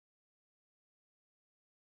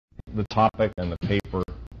the topic and the paper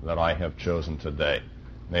that I have chosen today,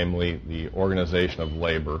 namely the organization of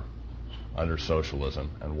labor under socialism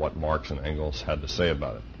and what Marx and Engels had to say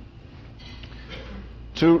about it.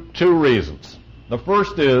 Two reasons. The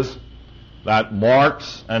first is that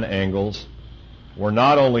Marx and Engels were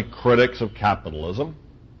not only critics of capitalism,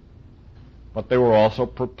 but they were also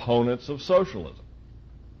proponents of socialism.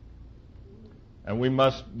 And we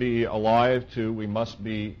must be alive to, we must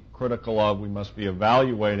be critical of, we must be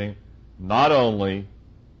evaluating not only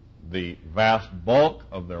the vast bulk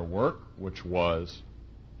of their work, which was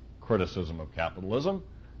criticism of capitalism,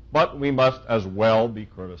 but we must as well be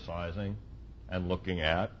criticizing and looking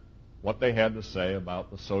at what they had to say about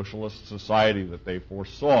the socialist society that they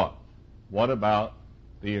foresaw. What about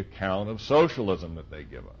the account of socialism that they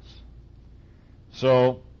give us?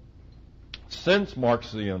 So, since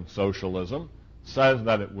Marxian socialism says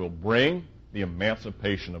that it will bring the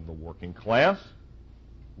emancipation of the working class,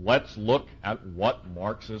 let's look at what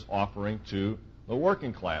Marx is offering to the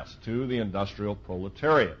working class, to the industrial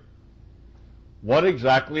proletariat. What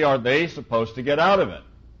exactly are they supposed to get out of it,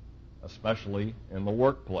 especially in the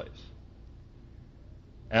workplace?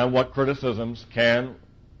 And what criticisms can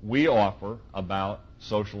we offer about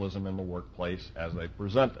socialism in the workplace as they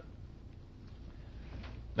present it?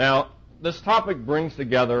 Now, this topic brings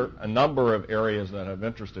together a number of areas that have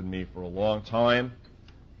interested me for a long time.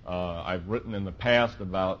 I've written in the past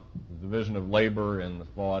about the division of labor in the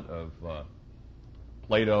thought of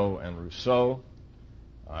Plato and Rousseau.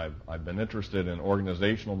 I've been interested in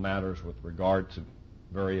organizational matters with regard to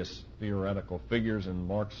various theoretical figures in the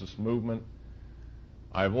Marxist movement.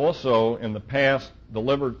 I've also, in the past,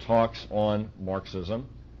 delivered talks on Marxism,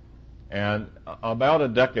 and about a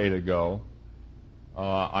decade ago,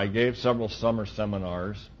 I gave several summer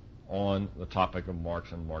seminars on the topic of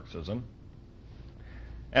Marx and Marxism.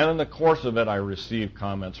 And in the course of it, I received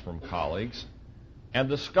comments from colleagues and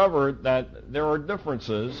discovered that there are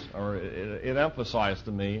differences, or it emphasized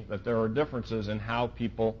to me that there are differences in how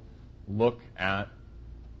people look at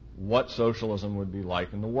what socialism would be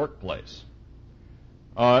like in the workplace.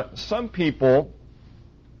 Some people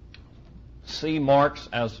see Marx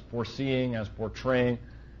as portraying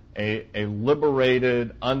a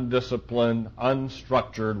liberated, undisciplined,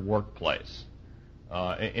 unstructured workplace.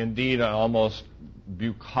 Indeed, an almost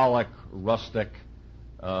bucolic, rustic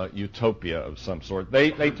utopia of some sort.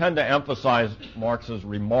 They tend to emphasize Marx's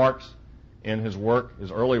remarks in his work,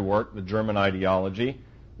 his early work, The German Ideology,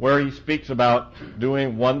 where he speaks about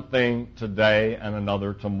doing one thing today and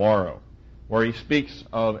another tomorrow, where he speaks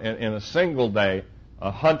of, in a single day,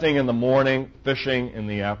 hunting in the morning, fishing in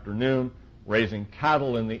the afternoon, raising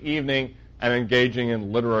cattle in the evening, and engaging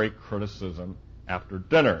in literary criticism after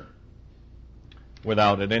dinner,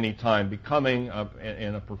 without at any time becoming,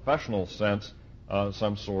 in a professional sense,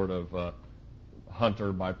 some sort of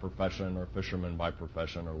hunter by profession or fisherman by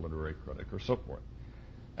profession or literary critic or so forth.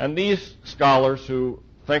 And these scholars who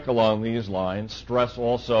think along these lines stress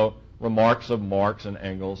also remarks of Marx and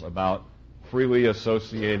Engels about freely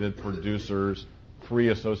associated producers, free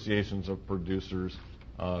associations of producers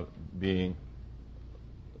being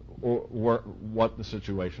what the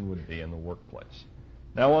situation would be in the workplace.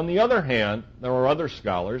 Now, on the other hand, there are other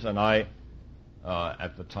scholars, and I,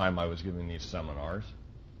 at the time I was giving these seminars,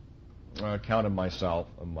 counted myself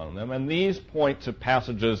among them, and these point to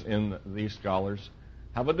passages in these scholars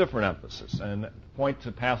have a different emphasis, and point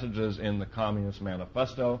to passages in the Communist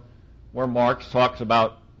Manifesto where Marx talks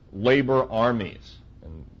about labor armies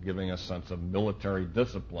and giving a sense of military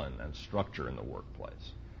discipline and structure in the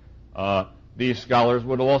workplace. These scholars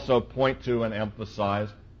would also point to and emphasize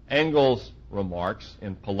Engels' remarks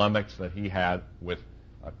in polemics that he had with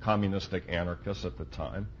communistic anarchists at the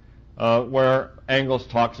time, where Engels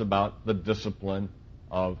talks about the discipline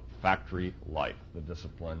of factory life, the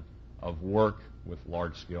discipline of work with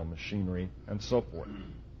large-scale machinery, and so forth.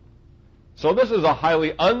 So this is a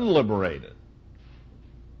highly unliberated,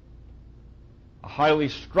 a highly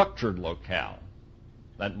structured locale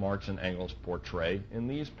that Marx and Engels portray in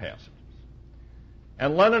these passages.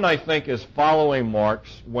 And Lenin, I think, is following Marx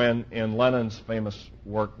when, in Lenin's famous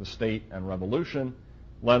work, The State and Revolution,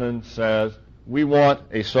 Lenin says, we want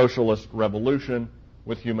a socialist revolution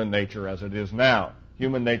with human nature as it is now.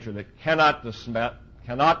 Human nature that cannot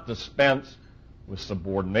dispense with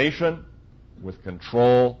subordination, with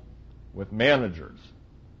control, with managers.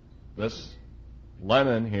 This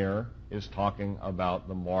Lenin here is talking about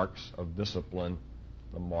the Marx of discipline,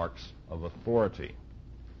 the Marx of authority.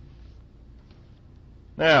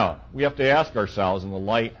 Now, we have to ask ourselves, in the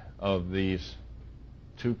light of these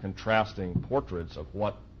two contrasting portraits of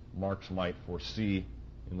what Marx might foresee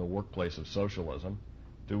in the workplace of socialism,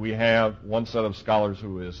 Do we have one set of scholars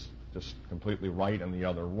who is just completely right and the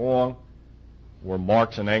other wrong? Were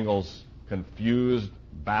Marx and Engels confused,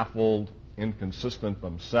 baffled, inconsistent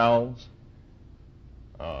themselves?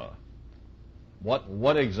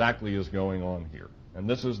 What exactly is going on here? And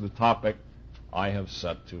this is the topic I have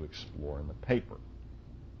set to explore in the paper.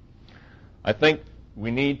 I think we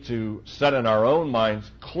need to set in our own minds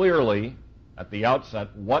clearly at the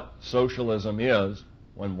outset what socialism is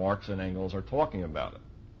when Marx and Engels are talking about it.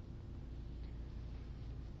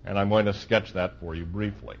 And I'm going to sketch that for you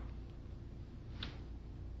briefly.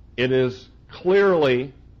 It is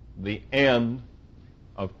clearly the end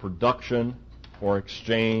of production for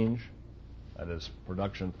exchange, that is,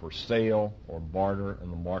 production for sale or barter in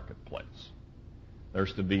the marketplace.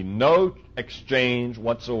 There's to be no exchange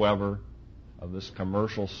whatsoever of this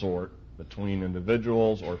commercial sort between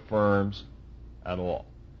individuals or firms at all.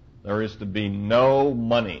 There is to be no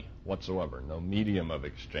money whatsoever, no medium of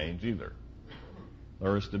exchange either.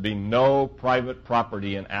 There is to be no private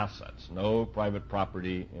property in assets, no private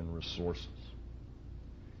property in resources.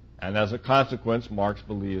 And as a consequence, Marx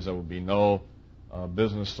believes there will be no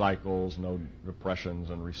business cycles, no depressions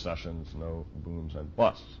and recessions, no booms and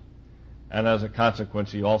busts. And as a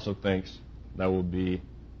consequence, he also thinks there will be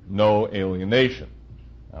no alienation.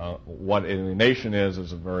 What alienation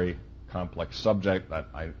is a very complex subject that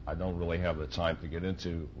I don't really have the time to get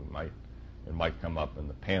into. It might come up in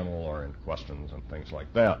the panel or in questions and things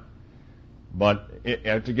like that. But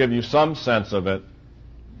to give you some sense of it,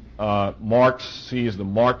 Marx sees the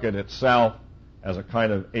market itself as a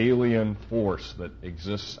kind of alien force that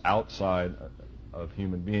exists outside of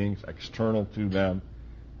human beings, external to them.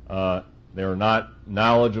 They're not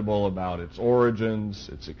knowledgeable about its origins,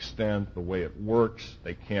 its extent, the way it works.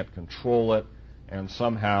 They can't control it. And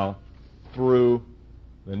somehow, through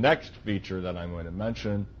the next feature that I'm going to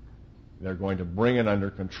mention, they're going to bring it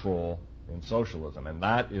under control in socialism, and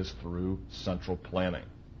that is through central planning.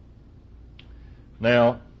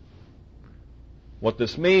 Now, what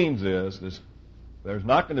this means is there's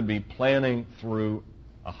not going to be planning through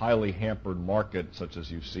a highly hampered market such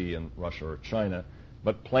as you see in Russia or China,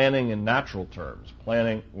 but planning in natural terms,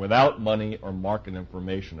 planning without money or market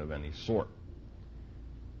information of any sort.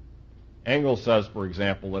 Engels says, for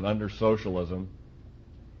example, that under socialism,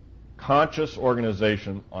 conscious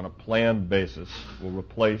organization on a planned basis will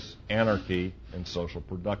replace anarchy in social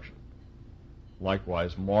production.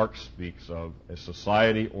 Likewise, Marx speaks of a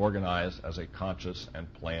society organized as a conscious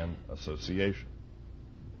and planned association.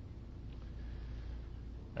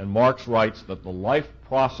 And Marx writes that the life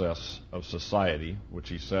process of society, which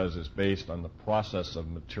he says is based on the process of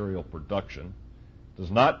material production, does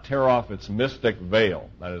not tear off its mystic veil.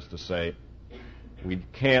 That is to say, we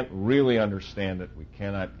can't really understand it, we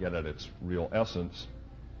cannot get at its real essence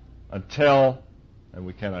until, and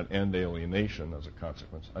we cannot end alienation as a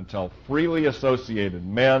consequence, until freely associated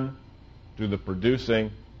men do the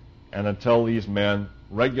producing and until these men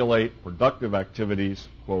regulate productive activities,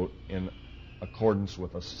 quote, in accordance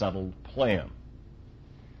with a settled plan.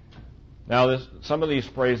 Now, some of these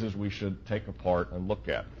phrases we should take apart and look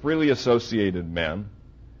at. Freely associated men.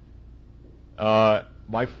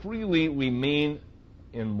 By freely, we mean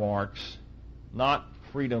in Marx not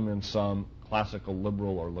freedom in some classical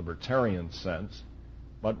liberal or libertarian sense,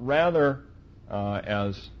 but rather,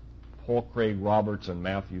 as Paul Craig Roberts and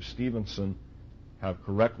Matthew Stevenson have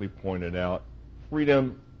correctly pointed out,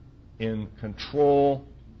 freedom in control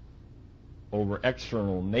over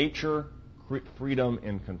external nature, freedom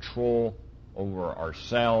in control over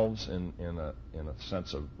ourselves in a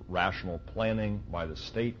sense of rational planning by the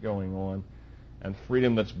state going on, and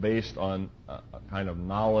freedom that's based on a kind of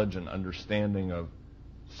knowledge and understanding of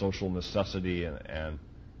social necessity and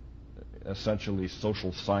essentially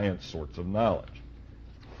social science sorts of knowledge.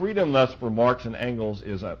 Freedom, thus, for Marx and Engels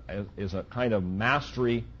is a kind of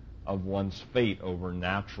mastery of one's fate over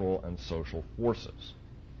natural and social forces.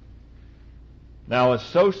 Now,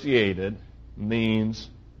 associated means,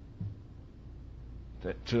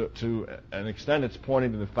 to an extent, it's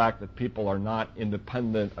pointing to the fact that people are not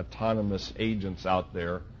independent, autonomous agents out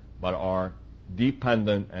there, but are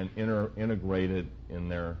dependent and integrated in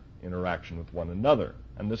their interaction with one another.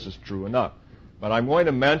 And this is true enough. But I'm going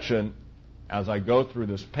to mention, as I go through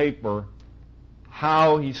this paper,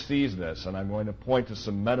 how he sees this. And I'm going to point to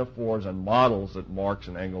some metaphors and models that Marx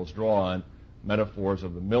and Engels draw on, metaphors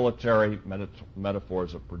of the military,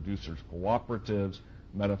 metaphors of producers' cooperatives,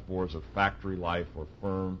 metaphors of factory life or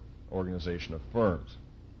firm organization of firms.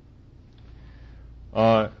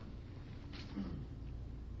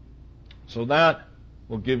 So that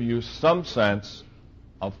will give you some sense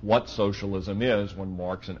of what socialism is when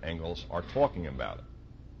Marx and Engels are talking about it.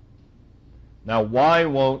 Now, why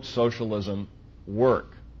won't socialism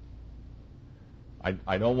work?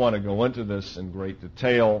 I don't want to go into this in great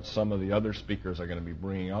detail. Some of the other speakers are going to be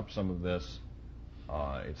bringing up some of this.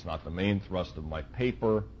 It's not the main thrust of my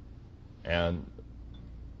paper. And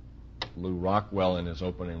Lew Rockwell, in his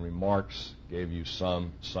opening remarks, gave you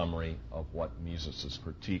some summary of what Mises's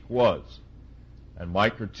critique was. And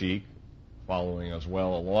my critique, following as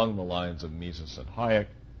well along the lines of Mises and Hayek,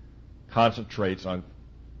 concentrates on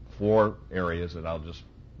 4 areas that I'll just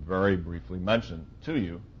very briefly mention to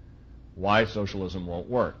you why socialism won't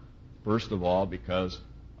work. First of all, because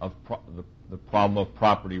of the problem of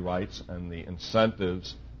property rights and the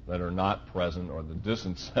incentives that are not present, or the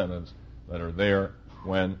disincentives that are there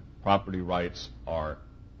when property rights are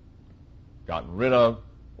gotten rid of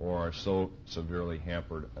or are so severely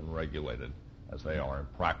hampered and regulated as they are in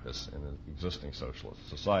practice in existing socialist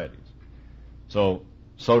societies. So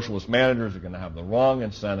socialist managers are going to have the wrong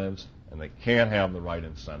incentives, and they can't have the right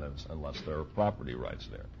incentives unless there are property rights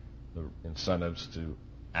there. The incentives to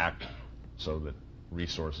act so that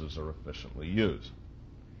resources are efficiently used.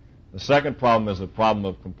 The second problem is the problem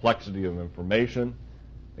of complexity of information.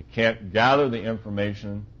 They can't gather the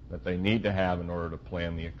information that they need to have in order to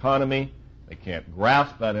plan the economy. They can't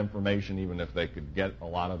grasp that information even if they could get a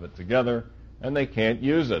lot of it together, and they can't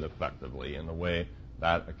use it effectively in the way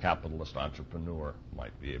that a capitalist entrepreneur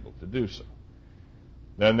might be able to do so.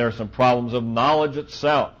 Then there are some problems of knowledge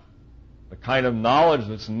itself. The kind of knowledge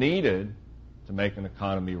that's needed to make an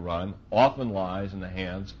economy run often lies in the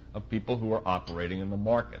hands of people who are operating in the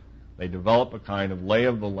market. They develop a kind of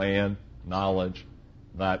lay-of-the-land knowledge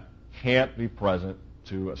that can't be present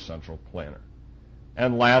to a central planner.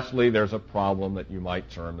 And lastly, there's a problem that you might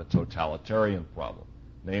term the totalitarian problem.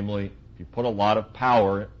 Namely, if you put a lot of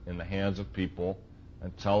power in the hands of people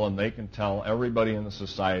and tell them they can tell everybody in the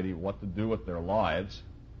society what to do with their lives,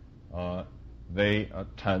 they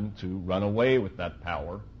tend to run away with that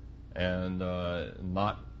power, and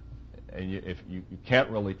if you can't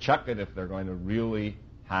really check it if they're going to really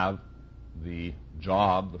have the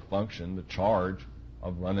job, the function, the charge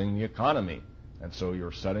of running the economy. And so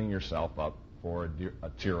you're setting yourself up for a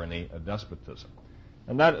tyranny, a despotism.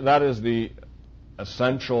 And that is the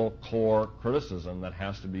essential core criticism that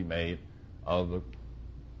has to be made of the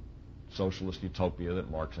socialist utopia that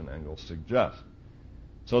Marx and Engels suggest.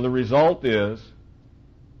 So the result is,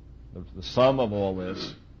 the sum of all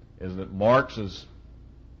this, is that Marx's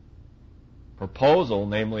proposal,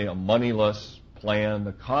 namely a moneyless planned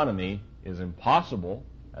economy, is impossible,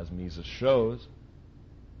 as Mises shows.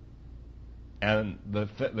 And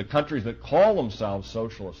the countries that call themselves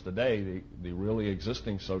socialist today, the really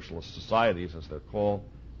existing socialist societies, as they're called,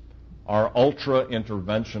 are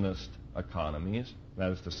ultra-interventionist economies.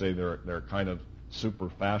 That is to say, they're kind of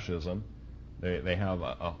super-fascism. They have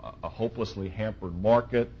a hopelessly hampered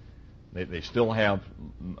market. They still have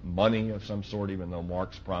money of some sort, even though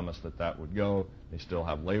Marx promised that would go. They still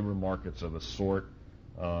have labor markets of a sort.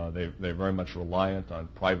 They're very much reliant on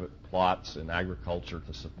private plots in agriculture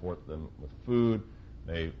to support them with food.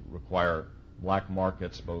 They require black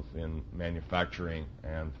markets both in manufacturing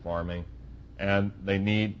and farming. And they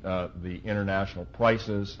need the international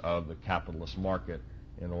prices of the capitalist market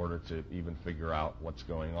in order to even figure out what's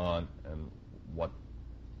going on and what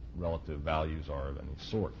relative values are of any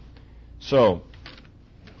sort. So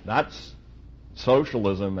that's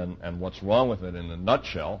socialism and what's wrong with it in a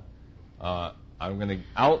nutshell. I'm going to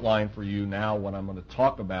outline for you now what I'm going to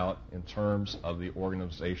talk about in terms of the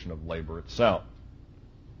organization of labor itself.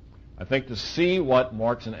 I think to see what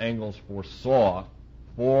Marx and Engels foresaw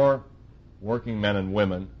for working men and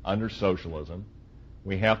women under socialism,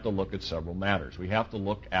 we have to look at several matters. We have to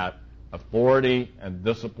look at authority and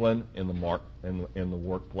discipline in the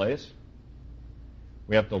workplace.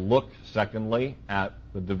 We have to look, secondly, at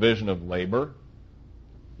the division of labor.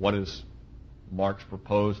 What does Marx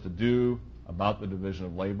propose to do about the division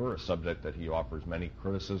of labor, a subject that he offers many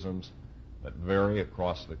criticisms that vary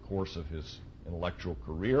across the course of his intellectual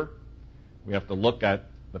career. We have to look at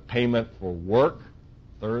the payment for work,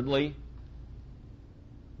 thirdly,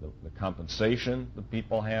 the compensation that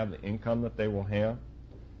people have, the income that they will have.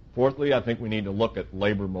 Fourthly, I think we need to look at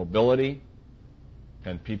labor mobility.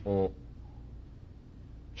 Can people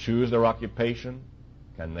choose their occupation?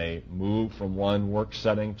 Can they move from one work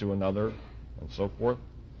setting to another, and so forth?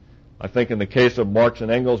 I think in the case of Marx and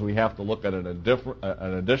Engels, we have to look at an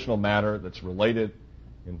additional matter that's related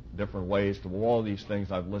in different ways to all of these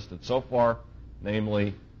things I've listed so far,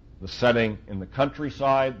 namely the setting in the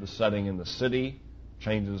countryside, the setting in the city,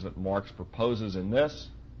 changes that Marx proposes in this,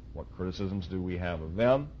 what criticisms do we have of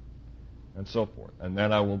them, and so forth. And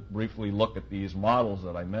then I will briefly look at these models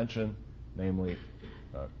that I mentioned namely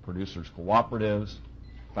producers' cooperatives,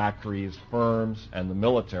 factories, firms, and the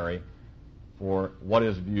military, for what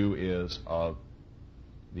his view is of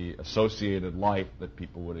the associated life that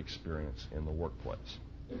people would experience in the workplace.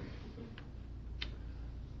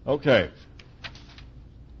 Okay.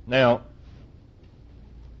 Now,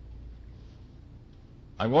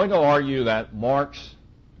 I'm going to argue that Marx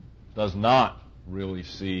does not really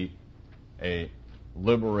see a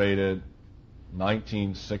liberated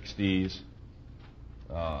 1960s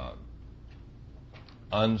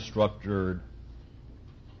unstructured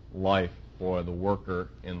life for the worker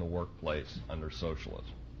in the workplace under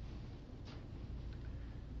socialism.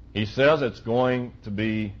 He says it's going to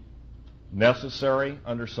be necessary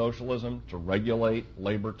under socialism to regulate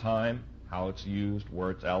labor time, how it's used,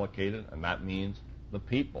 where it's allocated, and that means the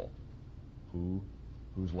people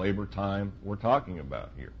whose labor time we're talking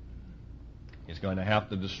about here. He's going to have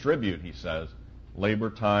to distribute, he says, labor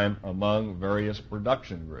time among various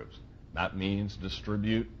production groups. That means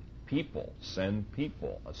distribute people, send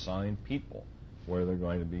people, assign people where they're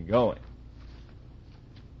going to be going.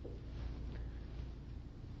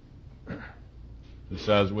 He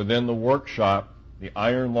says within the workshop, the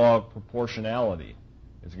iron law of proportionality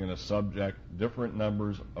is going to subject different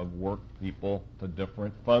numbers of work people to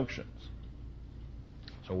different functions.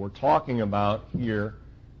 So we're talking about here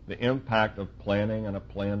the impact of planning and a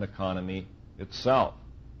planned economy itself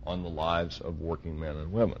on the lives of working men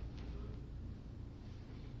and women.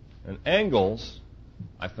 And Engels,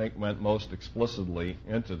 I think, went most explicitly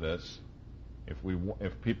into this.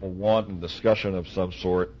 If people want a discussion of some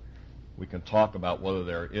sort, we can talk about whether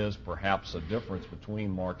there is perhaps a difference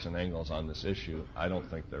between Marx and Engels on this issue. I don't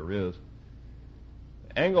think there is.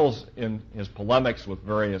 Engels, in his polemics with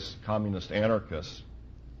various communist anarchists,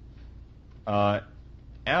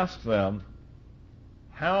 asked them,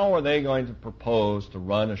 how are they going to propose to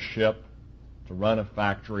run a ship, to run a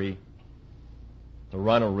factory, to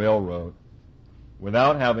run a railroad,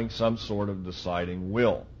 without having some sort of deciding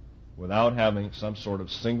will, without having some sort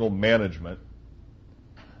of single management?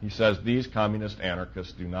 He says these communist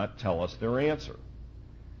anarchists do not tell us their answer.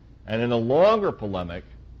 And in a longer polemic,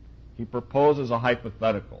 he proposes a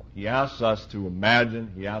hypothetical. He asks us to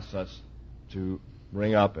imagine, he asks us to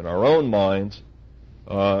bring up in our own minds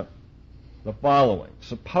the following.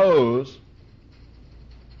 Suppose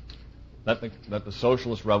that the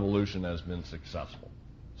socialist revolution has been successful.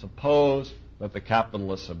 Suppose that the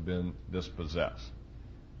capitalists have been dispossessed.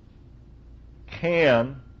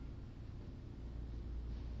 Can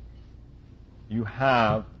you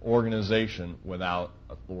have organization without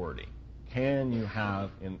authority? Can you have,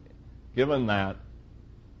 given that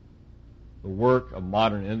the work of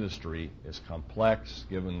modern industry is complex,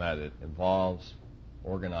 given that it involves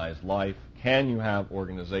organized life, can you have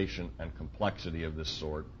organization and complexity of this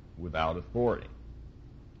sort without authority?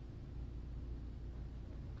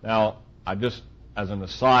 Now, I just, as an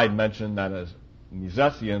aside, mentioned that as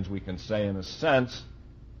Misesians, we can say in a sense,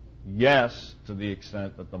 yes, to the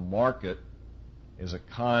extent that the market is a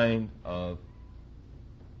kind of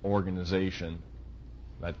organization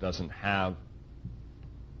that doesn't have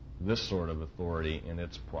this sort of authority in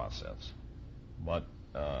its process, but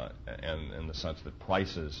and in the sense that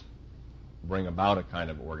prices bring about a kind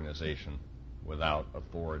of organization without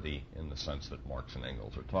authority in the sense that Marx and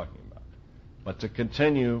Engels are talking about. But to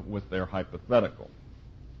continue with their hypothetical,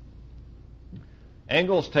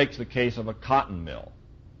 Engels takes the case of a cotton mill.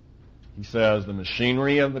 He says the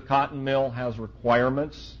machinery of the cotton mill has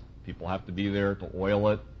requirements. People have to be there to oil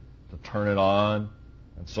it, to turn it on,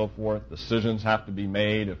 and so forth. Decisions have to be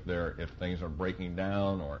made if things are breaking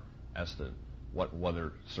down, or as to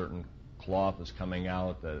whether certain cloth is coming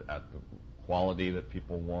out at the quality that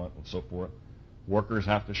people want, and so forth. Workers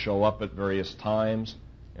have to show up at various times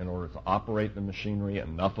in order to operate the machinery.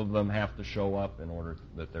 Enough of them have to show up in order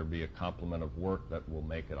that there be a complement of work that will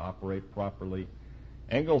make it operate properly.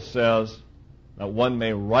 Engels says that one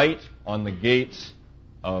may write on the gates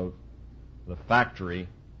of the factory,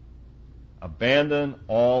 "Abandon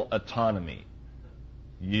all autonomy,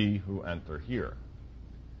 ye who enter here."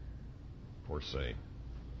 Of course,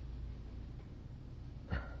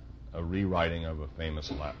 a rewriting of a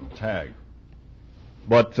famous Latin tag.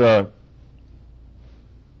 But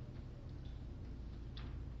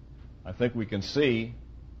I think we can see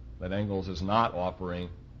that Engels is not offering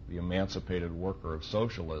the emancipated worker of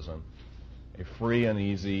socialism a free and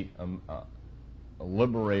easy, a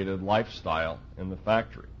liberated lifestyle in the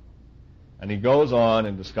factory. And he goes on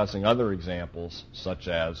in discussing other examples, such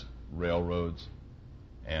as railroads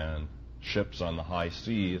and ships on the high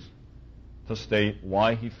seas, to state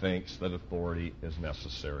why he thinks that authority is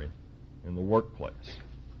necessary in the workplace.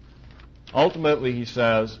 Ultimately, he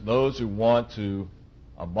says, those who want to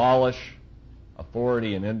abolish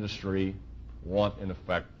authority in industry want, in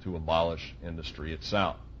effect, to abolish industry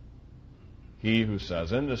itself. He who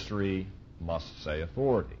says industry must say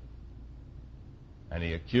authority. And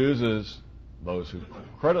he accuses those who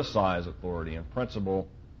criticize authority in principle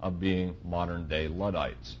of being modern-day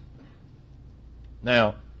Luddites.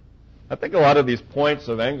 Now, I think a lot of these points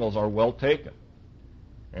of Engels are well taken,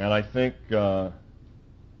 and I think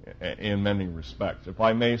in many respects. If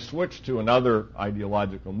I may switch to another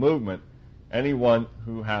ideological movement, anyone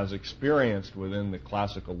who has experienced within the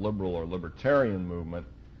classical liberal or libertarian movement,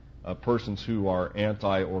 persons who are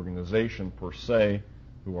anti-organization per se,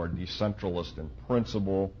 who are decentralist in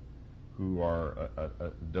principle, who are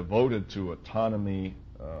devoted to autonomy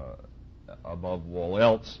above all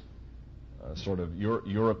else, sort of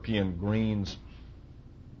European Greens,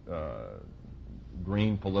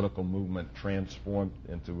 green political movement transformed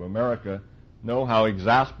into America, know how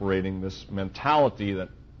exasperating this mentality that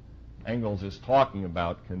Engels is talking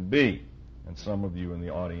about can be. And some of you in the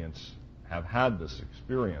audience have had this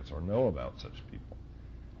experience or know about such people.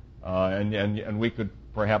 And we could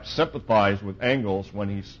perhaps sympathize with Engels when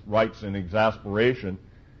he writes in exasperation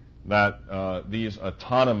that these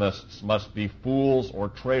autonomists must be fools or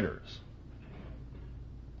traitors.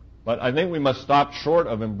 But I think we must stop short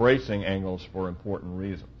of embracing Engels for important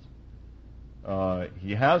reasons.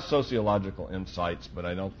 He has sociological insights, but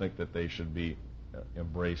I don't think that they should be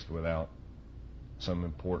embraced without some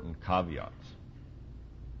important caveats.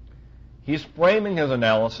 He's framing his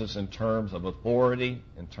analysis in terms of authority,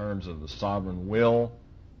 in terms of the sovereign will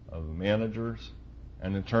of the managers,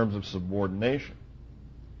 and in terms of subordination.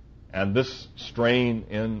 And this strain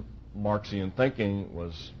in Marxian thinking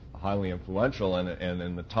was highly influential, and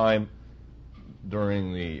in the time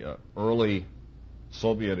during the early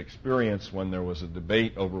Soviet experience when there was a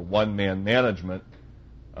debate over one-man management,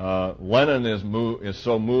 Lenin is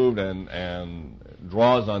so moved and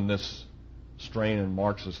draws on this strain in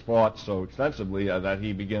Marx's thought so extensively that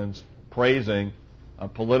he begins praising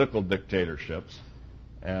political dictatorships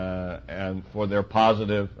and for their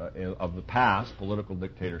positive of the past, political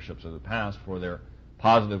dictatorships of the past, for their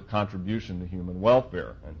positive contribution to human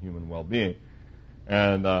welfare and human well-being.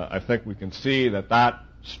 And I think we can see that that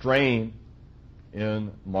strain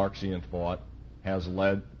in Marxian thought has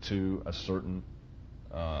led to a certain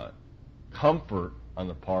comfort on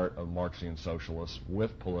the part of Marxian socialists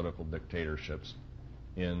with political dictatorships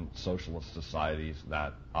in socialist societies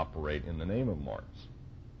that operate in the name of Marx.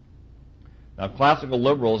 Now, classical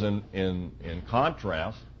liberals, in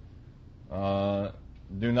contrast,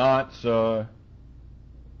 do not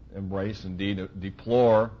embrace, indeed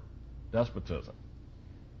deplore, despotism.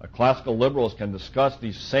 Classical liberals can discuss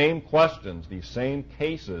these same questions, these same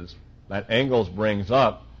cases that Engels brings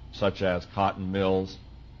up, such as cotton mills,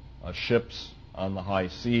 ships on the high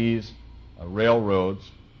seas, railroads,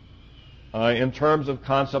 in terms of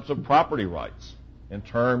concepts of property rights, in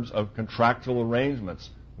terms of contractual arrangements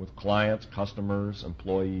with clients, customers,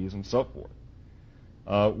 employees, and so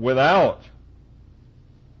forth, without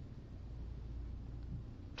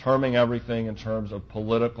terming everything in terms of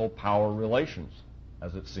political power relations,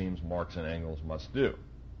 as it seems Marx and Engels must do.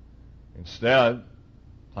 Instead,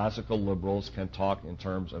 classical liberals can talk in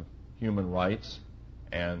terms of human rights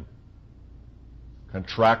and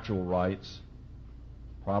contractual rights,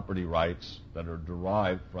 property rights that are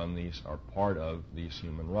derived from these, are part of these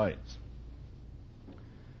human rights.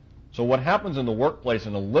 So what happens in the workplace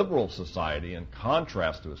in a liberal society, in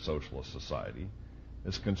contrast to a socialist society,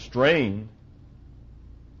 is constrained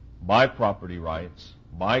by property rights,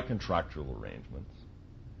 by contractual arrangements.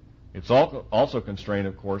 It's also constrained,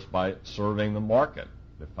 of course, by serving the market.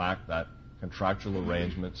 The fact that contractual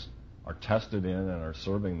arrangements are tested in and are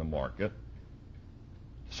serving the market,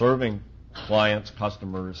 serving clients,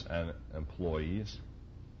 customers, and employees.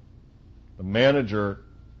 The manager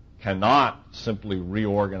cannot simply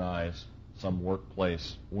reorganize some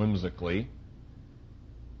workplace whimsically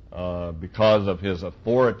because of his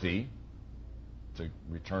authority, to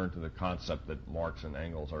return to the concept that Marx and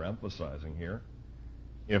Engels are emphasizing here.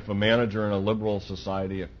 If a manager in a liberal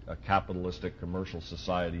society, a capitalistic commercial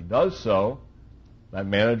society, does so, that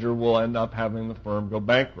manager will end up having the firm go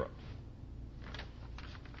bankrupt.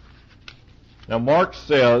 Now, Marx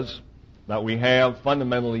says that we have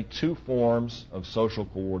fundamentally two forms of social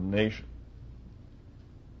coordination: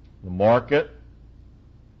 the market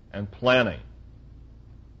and planning.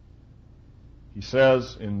 He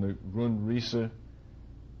says in the Grundrisse,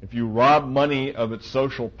 if you rob money of its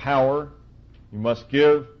social power, you must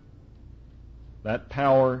give that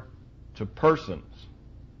power to persons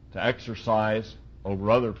to exercise over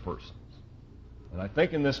other persons. And I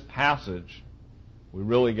think in this passage, we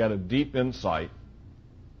really get a deep insight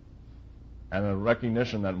and a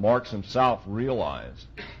recognition that Marx himself realized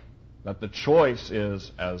that the choice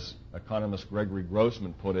is, as economist Gregory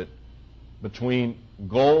Grossman put it, between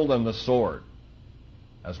gold and the sword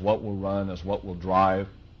as what will run, as what will drive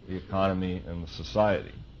the economy and the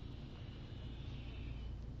society.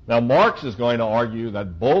 Now, Marx is going to argue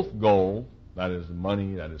that both gold, that is the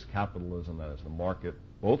money, that is capitalism, that is the market,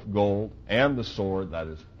 both gold and the sword, that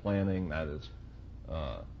is planning, that is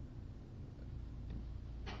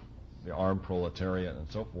the armed proletariat and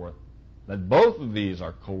so forth, that both of these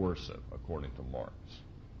are coercive, according to Marx.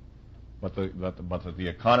 But that the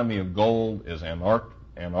economy of gold is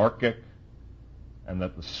anarchic, and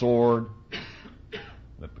that the sword,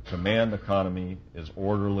 that the command economy, is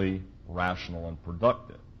orderly, rational, and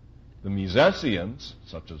productive. The Misesians,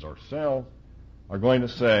 such as ourselves, are going to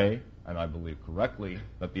say, and I believe correctly,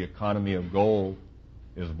 that the economy of gold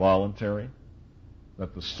is voluntary,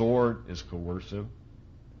 that the sword is coercive,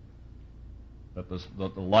 that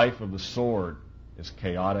the life of the sword is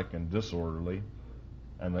chaotic and disorderly,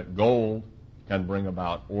 and that gold can bring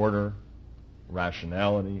about order,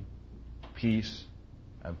 rationality, peace,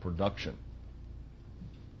 and production.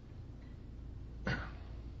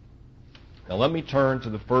 Now let me turn to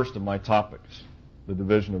the first of my topics, the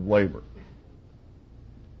division of labor.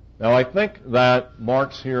 Now I think that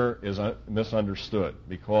Marx here is misunderstood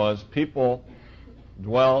because people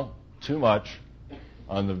dwell too much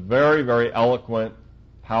on the very, very eloquent,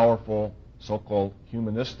 powerful, so-called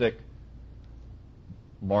humanistic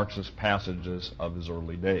Marxist passages of his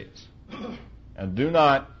early days, and do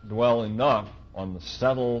not dwell enough on the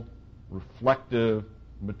settled, reflective,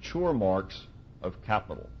 mature Marx of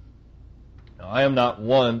Capital. Now, I am not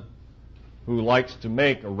one who likes to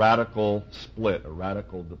make a radical split, a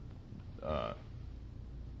radical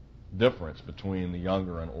difference between the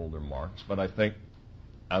younger and older Marx, but I think,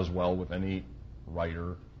 as well with any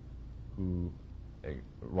writer who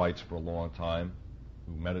writes for a long time,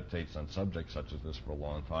 who meditates on subjects such as this for a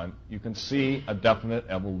long time, you can see a definite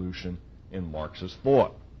evolution in Marx's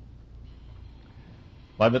thought.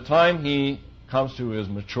 By the time he comes to his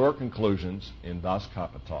mature conclusions in Das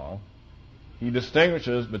Kapital, he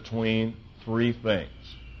distinguishes between three things: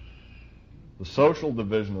 the social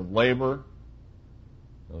division of labor,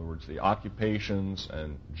 in other words, the occupations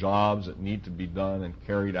and jobs that need to be done and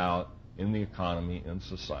carried out in the economy, in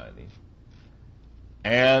society,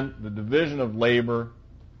 and the division of labor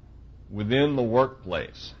within the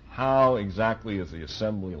workplace. How exactly is the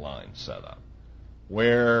assembly line set up?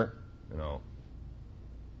 Where,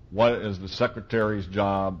 what is the secretary's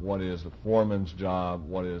job? What is the foreman's job?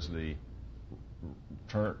 What is the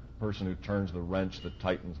person who turns the wrench, that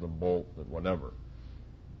tightens the bolt, that whatever?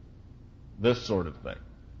 This sort of thing.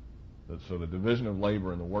 So the division of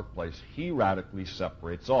labor in the workplace, he radically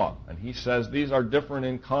separates off, and he says these are different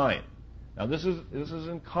in kind. Now this is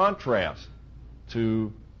in contrast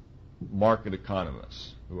to market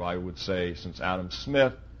economists, who I would say, since Adam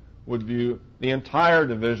Smith, would view the entire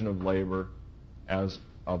division of labor as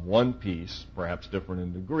of one piece, perhaps different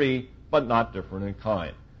in degree, but not different in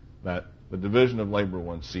kind. That the division of labor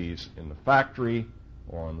one sees in the factory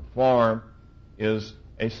or on the farm is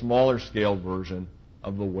a smaller scale version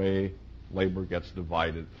of the way labor gets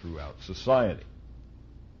divided throughout society.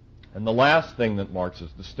 And the last thing that Marx is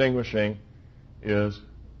distinguishing is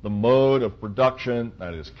the mode of production,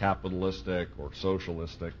 that is capitalistic or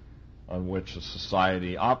socialistic, on which a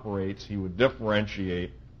society operates. He would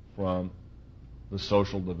differentiate from the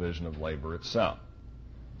social division of labor itself.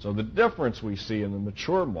 So the difference we see in the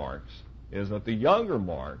mature Marx is that the younger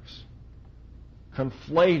Marx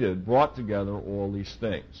brought together all these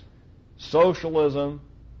things. Socialism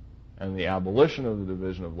and the abolition of the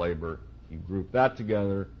division of labor, he grouped that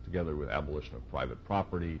together with abolition of private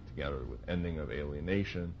property, together with ending of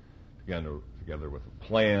alienation, together with a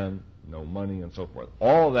plan, no money, and so forth.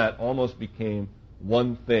 All of that almost became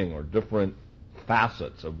one thing, or different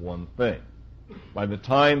facets of one thing. By the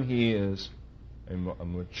time he is a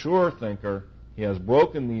mature thinker, he has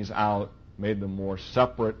broken these out, made them more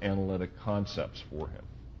separate analytic concepts for him.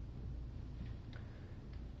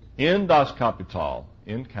 In Das Kapital,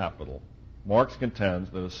 in Capital, Marx contends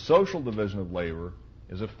that a social division of labor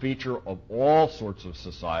is a feature of all sorts of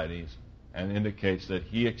societies, and indicates that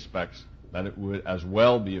he expects that it would as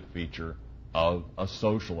well be a feature of a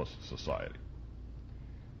socialist society.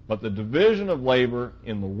 But the division of labor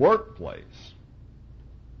in the workplace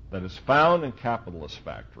that is found in capitalist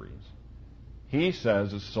factories, he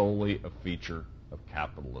says, is solely a feature of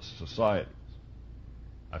capitalist societies.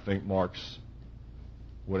 I think Marx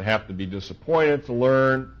would have to be disappointed to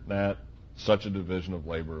learn that such a division of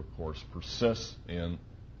labor, of course, persists in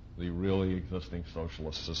the really existing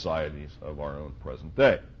socialist societies of our own present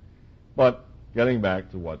day. But getting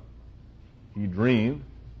back to what he dreamed,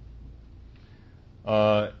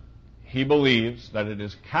 he believes that it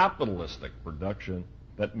is capitalistic production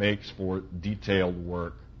that makes for detailed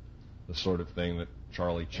work, the sort of thing that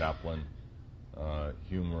Charlie Chaplin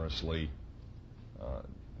humorously,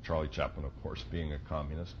 Charlie Chaplin, of course, being a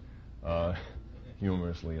communist,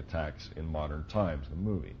 humorously attacks in Modern Times, the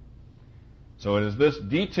movie. So it is this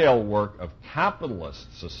detailed work of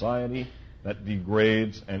capitalist society that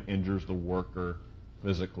degrades and injures the worker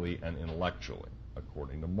physically and intellectually,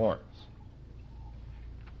 according to Marx.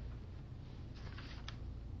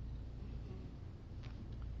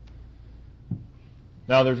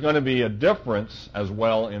 Now, there's going to be a difference as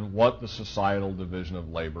well in what the societal division of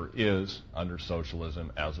labor is under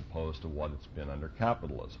socialism as opposed to what it's been under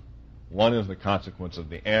capitalism. One is the consequence of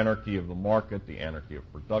the anarchy of the market, the anarchy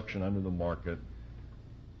of production under the market.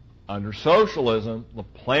 Under socialism, the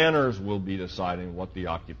planners will be deciding what the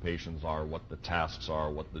occupations are, what the tasks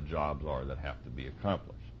are, what the jobs are that have to be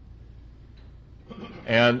accomplished.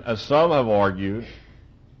 And as some have argued,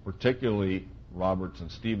 particularly Roberts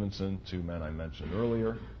and Stevenson, two men I mentioned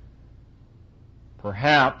earlier,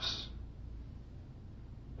 perhaps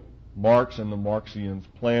Marx and the Marxians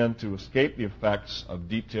plan to escape the effects of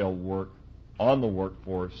detailed work on the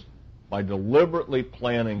workforce by deliberately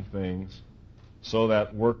planning things so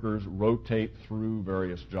that workers rotate through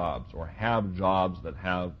various jobs or have jobs that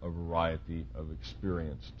have a variety of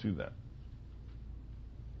experience to them.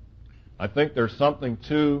 I think there's something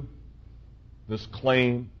to this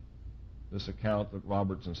claim, this account that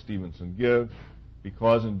Roberts and Stevenson give,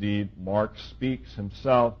 because indeed Marx speaks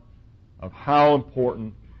himself of how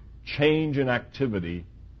important change in activity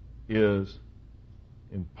is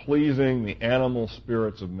in pleasing the animal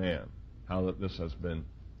spirits of man, how that this has been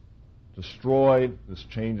destroyed, this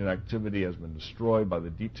change in activity has been destroyed by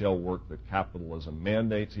the detailed work that capitalism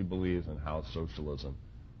mandates, he believes, and how socialism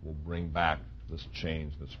will bring back this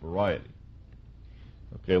change, this variety.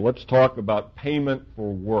 Okay, let's talk about payment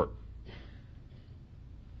for work.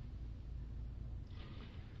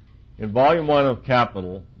 In Volume 1 of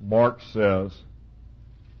Capital, Marx says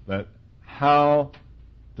that how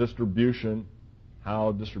distribution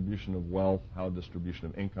of wealth, how distribution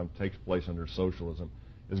of income takes place under socialism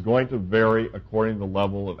is going to vary according to the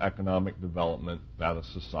level of economic development that a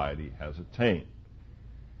society has attained.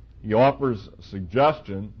 He offers a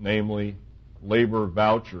suggestion, namely labor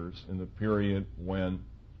vouchers in the period when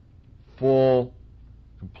full,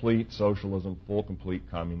 complete socialism, full, complete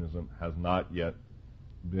communism has not yet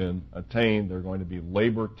been attained. They're going to be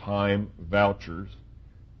labor time vouchers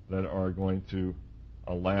that are going to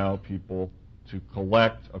allow people to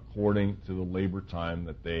collect according to the labor time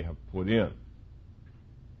that they have put in.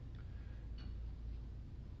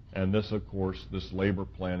 And this, of course, this labor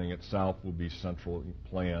planning itself will be centrally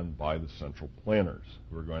planned by the central planners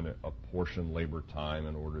who are going to apportion labor time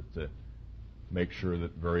in order to make sure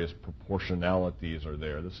that various proportionalities are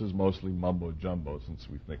there. This is mostly mumbo-jumbo since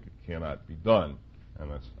we think it cannot be done.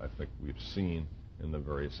 And as I think we've seen in the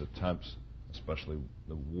various attempts, especially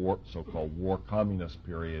the so-called war communist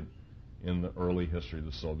period in the early history of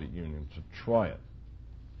the Soviet Union, to try it.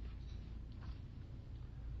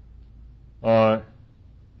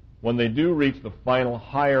 When they do reach the final,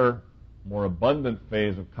 higher, more abundant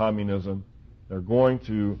phase of communism, they're going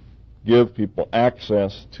to give people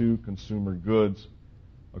access to consumer goods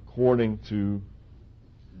according to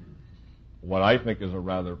what I think is a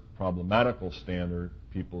rather problematical standard,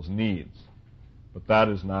 people's needs. But that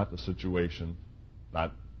is not the situation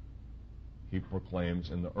that he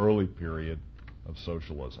proclaims in the early period of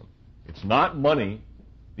socialism. It's not money.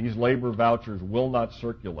 These labor vouchers will not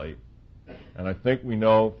circulate. And I think we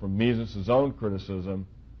know from Mises' own criticism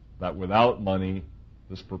that without money,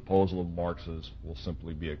 this proposal of Marx's will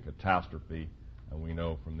simply be a catastrophe. And we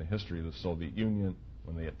know from the history of the Soviet Union,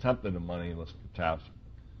 when they attempted a moneyless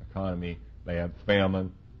economy, they had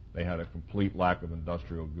famine, they had a complete lack of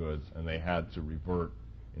industrial goods, and they had to revert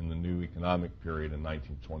in the new economic period in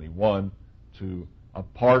 1921 to a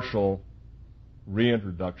partial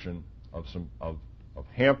reintroduction of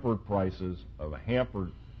hampered prices, of a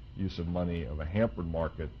hampered use of money, of a hampered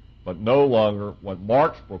market, but no longer what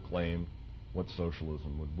Marx proclaimed what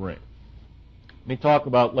socialism would bring. Let me talk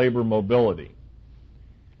about labor mobility.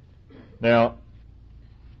 Now,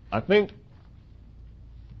 I think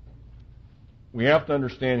we have to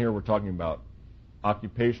understand here we're talking about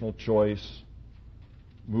occupational choice,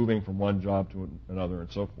 moving from one job to another,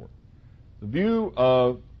 and so forth. The view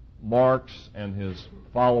of Marx and his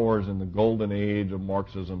followers in the golden age of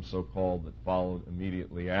Marxism, so-called, that followed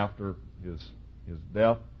immediately after his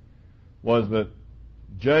death, was that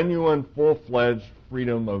genuine, full-fledged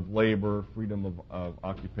freedom of labor, freedom of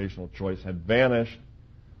occupational choice had vanished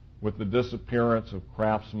with the disappearance of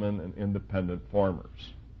craftsmen and independent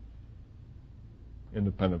farmers.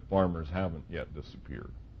 Independent farmers haven't yet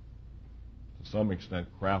disappeared. To some extent,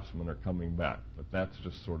 craftsmen are coming back, but that's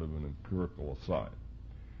just sort of an empirical aside.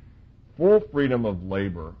 Full freedom of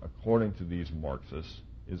labor, according to these Marxists,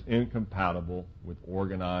 is incompatible with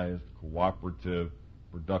organized, cooperative,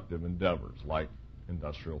 productive endeavors like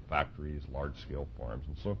industrial factories, large-scale farms,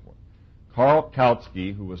 and so forth. Karl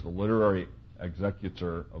Kautsky, who was the literary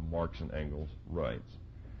executor of Marx and Engels, writes,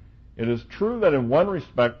 "It is true that in one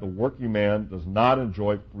respect the working man does not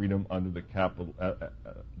enjoy freedom under the capitalist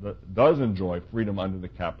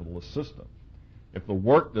system. If the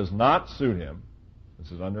work does not suit him,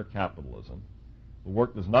 this is under capitalism, the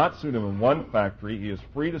work does not suit him in one factory, he is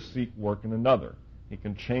free to seek work in another. He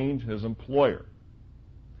can change his employer.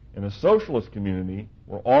 In a socialist community,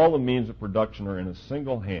 where all the means of production are in a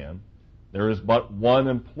single hand, there is but one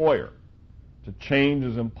employer. To change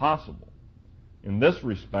is impossible. In this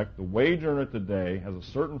respect, the wage earner today has a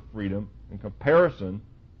certain freedom in comparison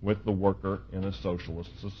with the worker in a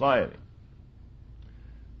socialist society."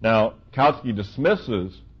 Now, Kautsky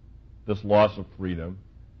dismisses this loss of freedom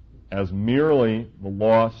as merely the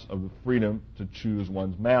loss of the freedom to choose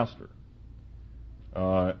one's master.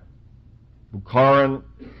 Bukharin,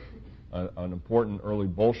 an important early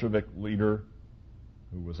Bolshevik leader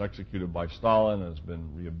who was executed by Stalin and has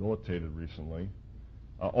been rehabilitated recently,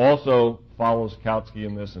 also follows Kautsky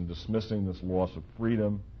in this in dismissing this loss of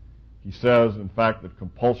freedom. He says, in fact, that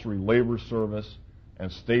compulsory labor service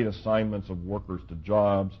and state assignments of workers to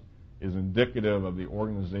jobs is indicative of the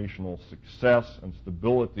organizational success and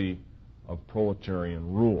stability of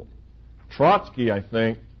proletarian rule. Trotsky, I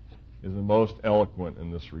think, is the most eloquent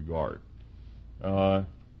in this regard,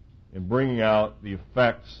 in bringing out the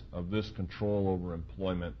effects of this control over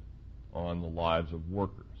employment on the lives of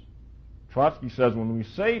workers. Trotsky says, when we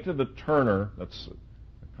say to the turner, that's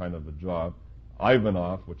a kind of a job,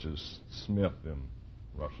 Ivanov, which is Smith in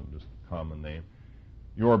Russian, just a common name,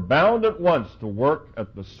 you are bound at once to work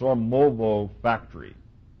at the Sormovo factory.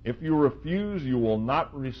 If you refuse, you will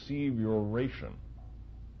not receive your ration.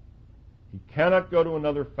 He cannot go to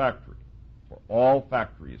another factory, for all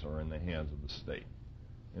factories are in the hands of the state.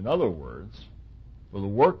 In other words, for the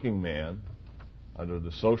working man, under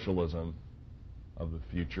the socialism of the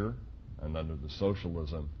future and under the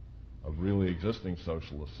socialism of really existing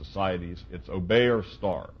socialist societies, it's obey or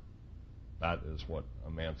starve. That is what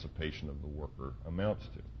emancipation of the worker amounts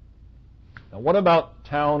to. Now, what about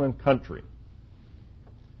town and country?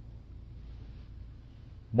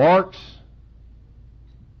 Marx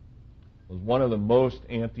was one of the most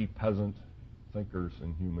anti-peasant thinkers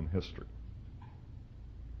in human history.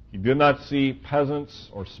 He did not see peasants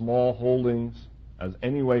or small holdings as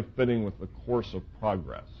any way fitting with the course of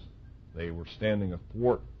progress. They were standing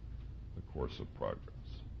athwart the course of progress.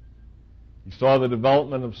 He saw the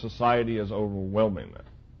development of society as overwhelming them.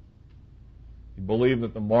 He believed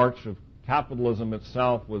that the march of capitalism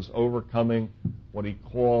itself was overcoming what he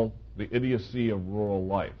called the idiocy of rural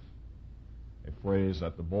life, a phrase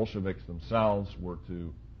that the Bolsheviks themselves were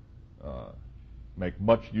to make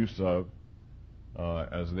much use of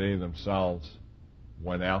as they themselves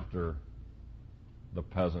went after the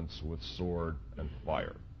peasants with sword and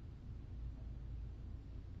fire.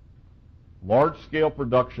 Large-scale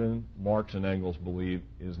production, Marx and Engels believe,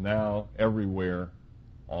 is now everywhere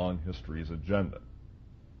on history's agenda.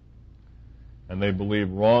 And they believe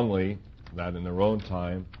wrongly that in their own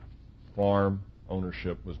time, farm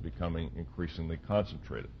ownership was becoming increasingly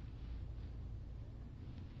concentrated.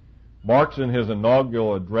 Marx, in his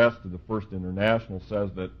inaugural address to the First International, says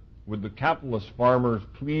that, would the capitalist farmers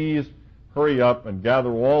please hurry up and gather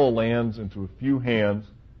all the lands into a few hands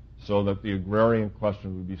so that the agrarian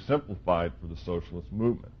question would be simplified for the socialist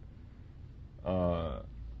movement.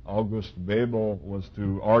 August Bebel was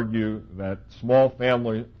to argue that small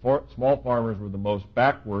farmers were the most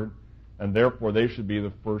backward, and therefore they should be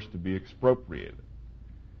the first to be expropriated.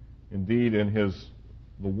 Indeed, in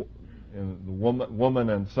the Woman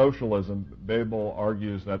and Socialism, Bebel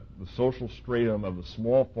argues that the social stratum of the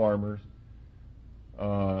small farmers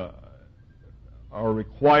are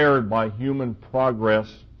required by human progress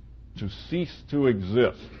to cease to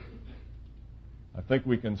exist. I think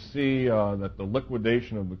we can see that the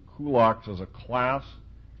liquidation of the kulaks as a class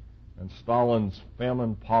and Stalin's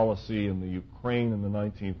famine policy in the Ukraine in the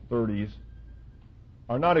 1930s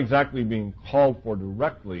are not exactly being called for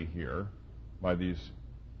directly here by these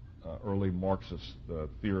early Marxist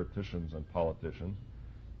theoreticians and politicians,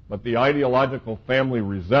 but the ideological family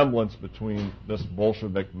resemblance between this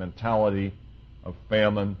Bolshevik mentality of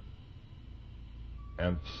famine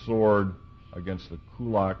and sword against the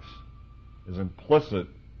kulaks is implicit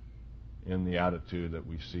in the attitude that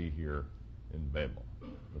we see here in Babel.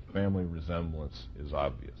 The family resemblance is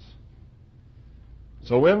obvious.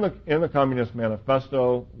 So in the Communist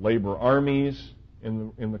Manifesto, labor armies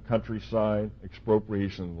in the countryside,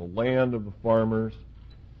 expropriation of the land of the farmers,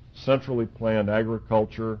 centrally planned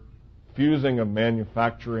agriculture, fusing of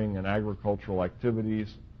manufacturing and agricultural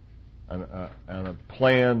activities, and a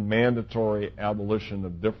planned mandatory abolition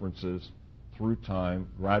of differences through time,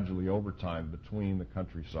 gradually over time, between the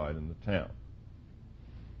countryside and the town.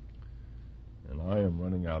 And I am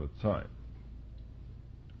running out of time.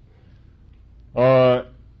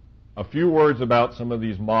 A few words about some of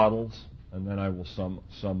these models, and then I will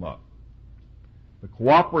sum up. The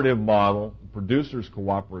cooperative model, producers'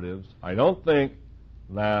 cooperatives, I don't think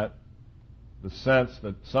that the sense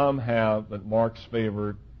that some have, that Marx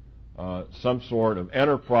favored some sort of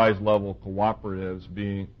enterprise-level cooperatives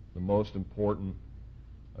being the most important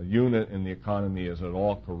unit in the economy is at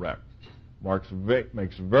all correct. Marx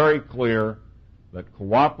makes very clear that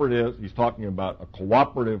cooperatives, he's talking about a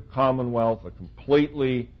cooperative commonwealth, a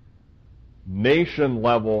completely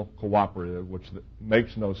nation-level cooperative, which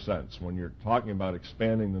makes no sense. When you're talking about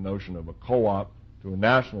expanding the notion of a co-op to a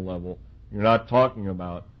national level, you're not talking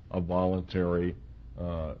about a voluntary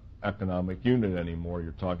economic unit anymore.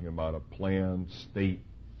 You're talking about a planned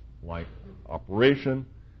state-like operation.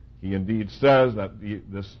 He indeed says that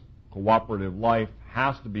this cooperative life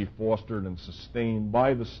has to be fostered and sustained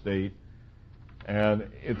by the state, and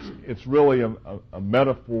it's really a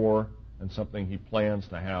metaphor and something he plans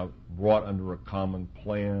to have brought under a common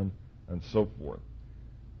plan and so forth.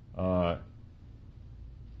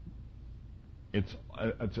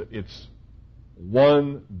 It's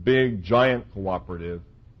one big giant cooperative,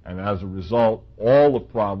 and as a result, all the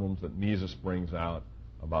problems that Mises brings out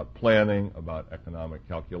about planning, about economic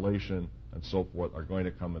calculation, and so forth are going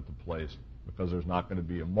to come into place because there's not going to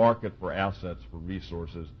be a market for assets, for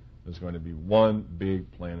resources. There's going to be one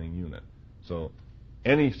big planning unit. So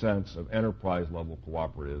any sense of enterprise-level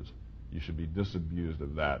cooperatives, you should be disabused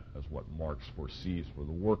of that as what Marx foresees for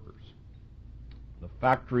the workers. The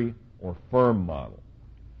factory or firm model.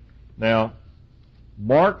 Now,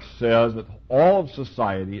 Marx says that all of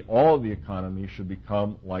society, all of the economy should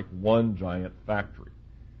become like one giant factory.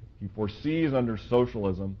 He foresees under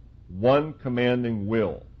socialism one commanding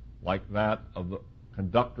will, like that of the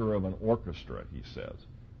conductor of an orchestra, he says,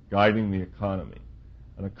 guiding the economy.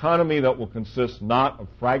 An economy that will consist not of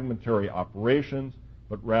fragmentary operations,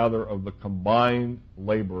 but rather of the combined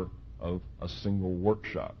labor of a single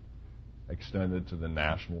workshop, extended to the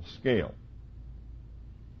national scale.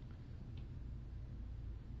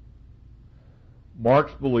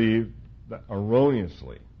 Marx believed that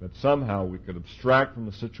erroneously that somehow we could abstract from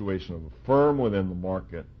the situation of a firm within the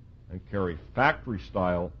market and carry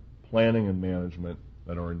factory-style planning and management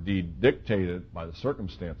that are indeed dictated by the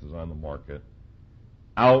circumstances on the market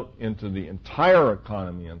out into the entire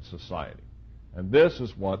economy and society. And this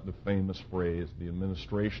is what the famous phrase, the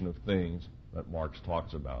administration of things, that Marx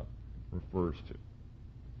talks about, refers to.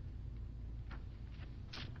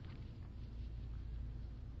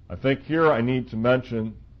 I think here I need to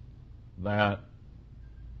mention that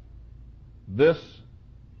this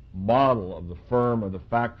model of the firm or the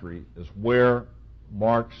factory is where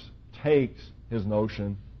Marx takes his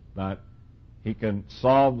notion that he can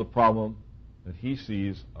solve the problem that he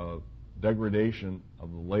sees of degradation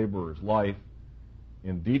of the laborer's life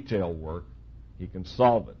in detail work. He can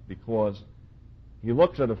solve it because he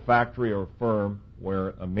looks at a factory or a firm where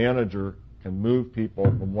a manager can move people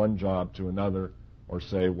from one job to another or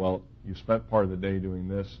say, well, you spent part of the day doing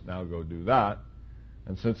this, now go do that.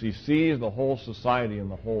 And since he sees the whole society and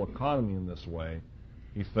the whole economy in this way,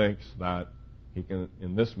 he thinks that he can,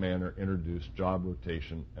 in this manner, introduce job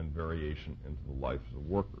rotation and variation into the lives of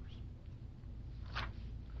workers.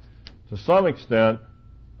 To some extent,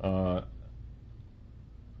 I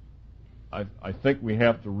think we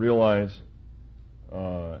have to realize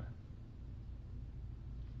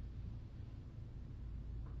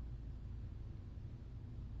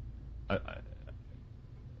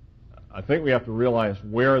I think we have to realize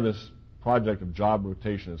where this project of job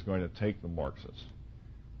rotation is going to take the Marxists.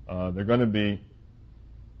 They're going to be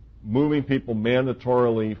moving people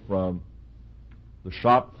mandatorily from the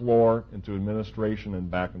shop floor into administration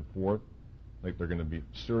and back and forth. I think there are going to be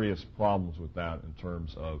serious problems with that in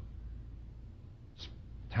terms of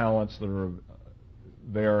talents that are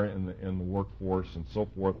there in the workforce and so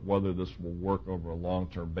forth, whether this will work over a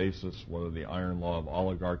long-term basis, whether the iron law of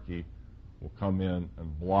oligarchy will come in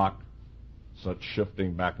and block such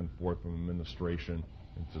shifting back and forth from administration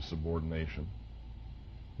into subordination.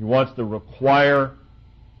 He wants to require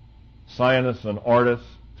scientists and artists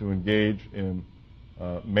to engage in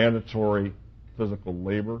mandatory physical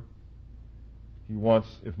labor. He wants,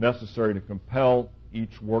 if necessary, to compel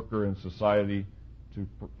each worker in society to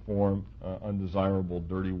perform undesirable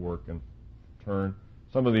dirty work in turn.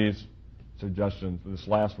 Some of these suggestions, this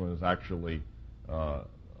last one is actually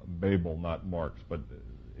Babel, not Marx, but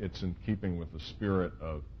it's in keeping with the spirit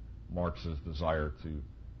of Marx's desire to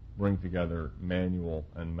bring together manual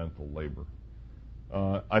and mental labor.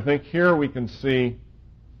 I think here we can see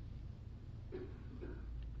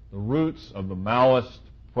the roots of the Maoist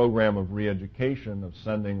program of re-education of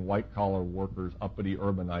sending white-collar workers, uppity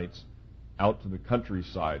urbanites, out to the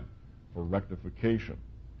countryside for rectification.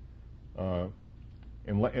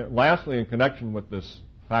 And lastly, in connection with this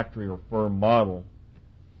factory or firm model,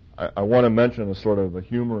 I want to mention a sort of a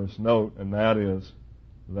humorous note, and that is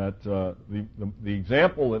that the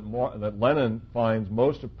example that Lenin finds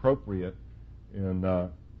most appropriate in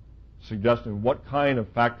suggesting what kind of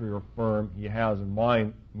factory or firm he has in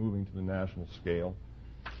mind moving to the national scale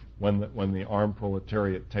when the armed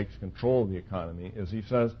proletariat takes control of the economy is he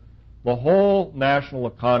says the whole national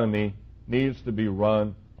economy needs to be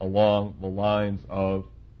run along the lines of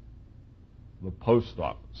the post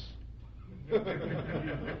office.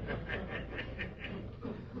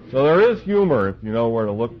 So there is humor if you know where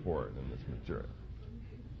to look for it in this material.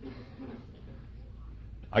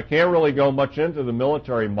 I can't really go much into the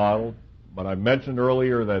military model, but I mentioned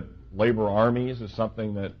earlier that labor armies is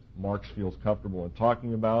something that Marx feels comfortable in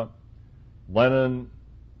talking about. Lenin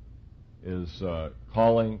is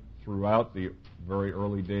calling throughout the very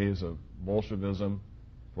early days of Bolshevism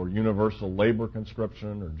for universal labor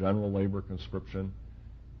conscription or general labor conscription.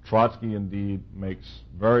 Trotsky, indeed, makes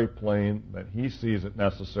very plain that he sees it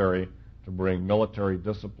necessary to bring military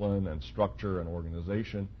discipline and structure and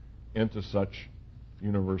organization into such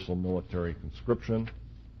universal military conscription.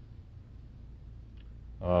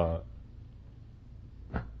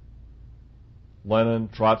 Lenin,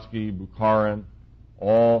 Trotsky, Bukharin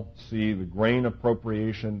all see the grain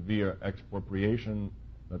appropriation via expropriation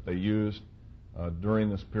that they used during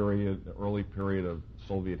this period, the early period of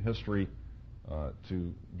Soviet history,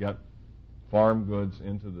 to get farm goods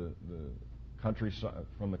into the countryside,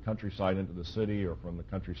 from the countryside into the city, or from the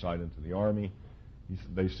countryside into the army.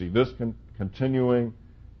 They see this continuing.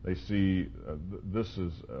 They see this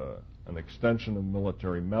as an extension of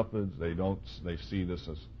military methods. They see this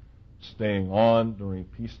as staying on during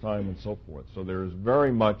peacetime and so forth. So there is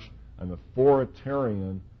very much an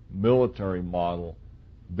authoritarian military model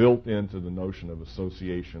built into the notion of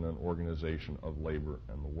association and organization of labor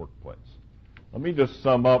and the workplace. Let me just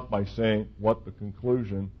sum up by saying what the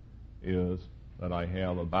conclusion is that I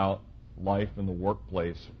have about life in the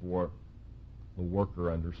workplace for the worker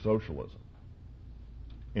under socialism.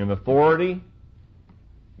 In authority,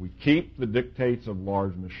 we keep the dictates of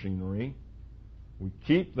large machinery. We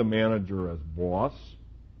keep the manager as boss,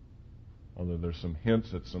 although there's some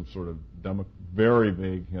hints at some sort of very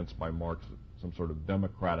vague hints by Marx at some sort of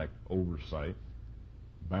democratic oversight,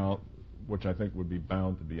 which I think would be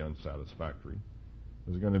bound to be unsatisfactory.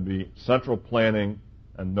 There's going to be central planning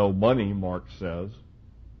and no money, Marx says.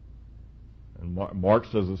 And Marx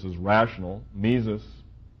says this is rational. Mises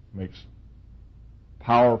makes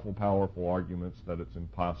powerful arguments that it's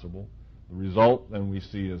impossible. The result, then, we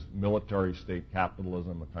see is military state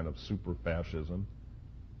capitalism, a kind of super fascism.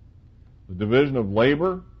 The division of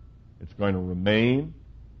labor, it's going to remain,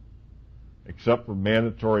 except for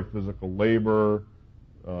mandatory physical labor,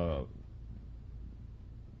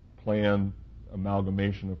 planned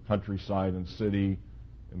amalgamation of countryside and city,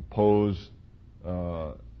 imposed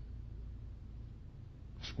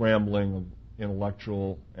scrambling of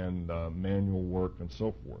intellectual and manual work and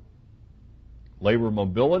so forth. Labor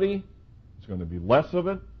mobility, there's going to be less of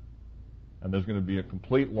it, and there's going to be a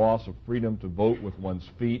complete loss of freedom to vote with one's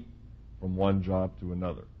feet from one job to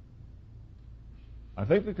another. I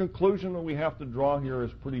think the conclusion that we have to draw here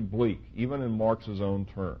is pretty bleak, even in Marx's own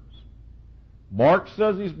terms. Marx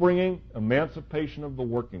says he's bringing emancipation of the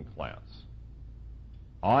working class.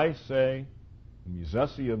 I say, the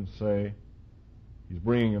Misesians say, he's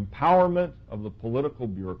bringing empowerment of the political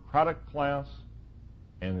bureaucratic class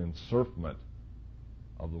and encirclement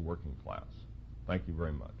of the working class. Thank you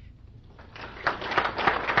very much.